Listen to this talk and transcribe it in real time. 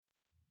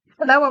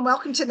Hello and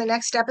welcome to the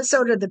next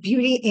episode of the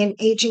Beauty in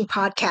Aging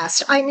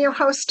podcast. I'm your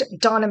host,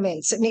 Donna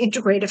Mintz, an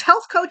integrative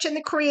health coach and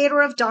the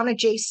creator of Donna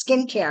J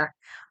Skincare.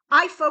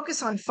 I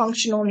focus on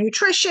functional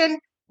nutrition,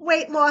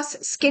 weight loss,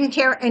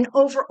 skincare, and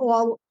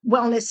overall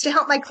wellness to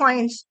help my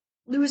clients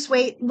lose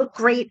weight, look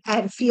great,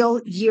 and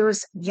feel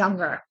years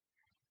younger.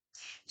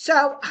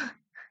 So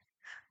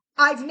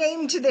I've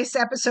named this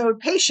episode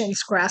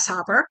Patience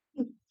Grasshopper,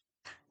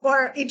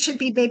 or it should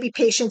be maybe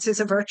Patience is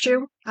a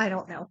Virtue. I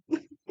don't know.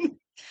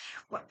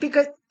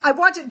 Because I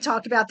wanted to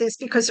talk about this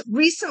because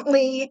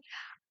recently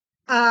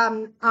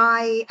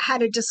I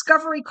had a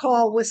discovery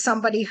call with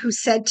somebody who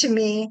said to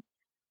me,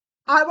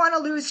 I want to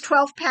lose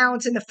 12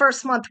 pounds in the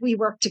first month we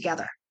work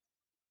together.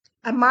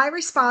 And my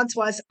response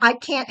was, I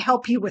can't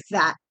help you with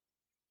that.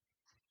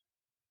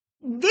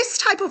 This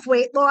type of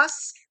weight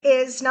loss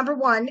is, number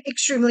one,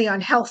 extremely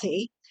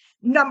unhealthy.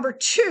 Number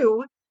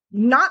two,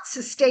 not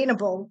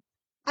sustainable.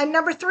 And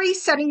number three,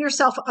 setting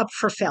yourself up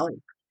for failure.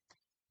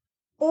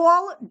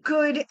 All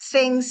good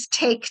things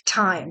take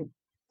time,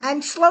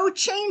 and slow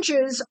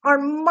changes are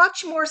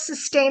much more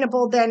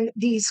sustainable than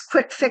these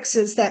quick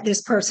fixes that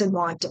this person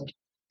wanted.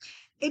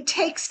 It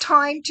takes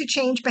time to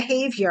change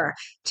behavior,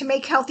 to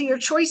make healthier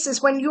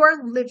choices when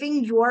you're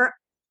living your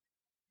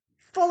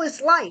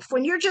fullest life,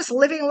 when you're just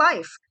living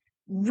life.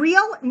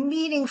 Real,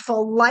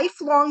 meaningful,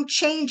 lifelong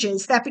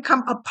changes that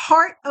become a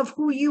part of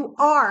who you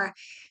are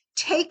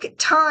take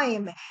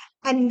time,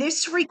 and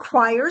this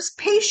requires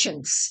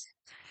patience.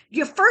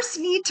 You first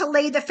need to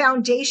lay the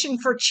foundation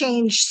for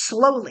change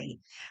slowly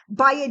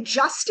by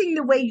adjusting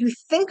the way you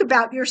think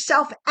about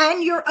yourself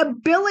and your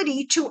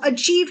ability to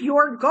achieve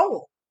your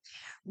goal.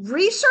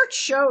 Research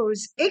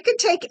shows it could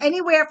take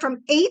anywhere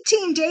from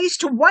 18 days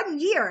to 1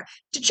 year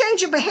to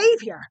change a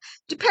behavior,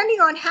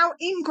 depending on how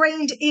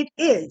ingrained it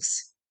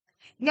is.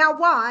 Now,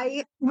 while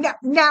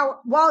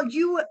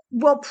you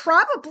will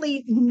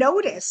probably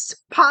notice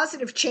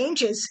positive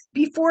changes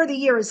before the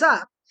year is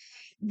up,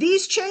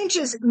 these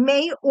changes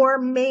may or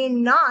may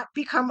not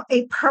become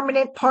a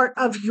permanent part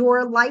of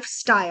your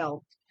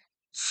lifestyle.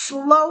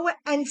 Slow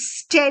and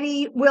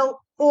steady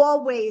will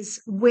always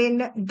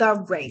win the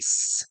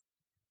race.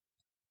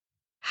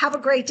 Have a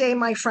great day,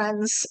 my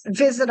friends.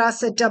 Visit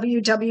us at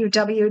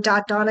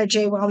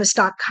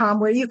www.donnajwellness.com,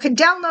 where you can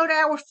download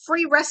our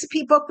free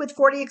recipe book with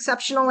 40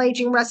 exceptional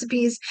aging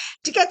recipes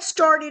to get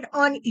started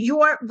on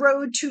your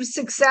road to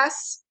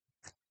success.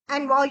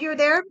 And while you're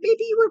there,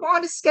 maybe you would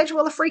want to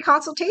schedule a free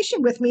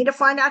consultation with me to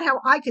find out how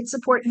I could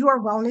support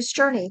your wellness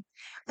journey.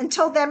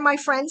 Until then, my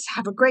friends,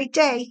 have a great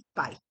day.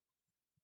 Bye.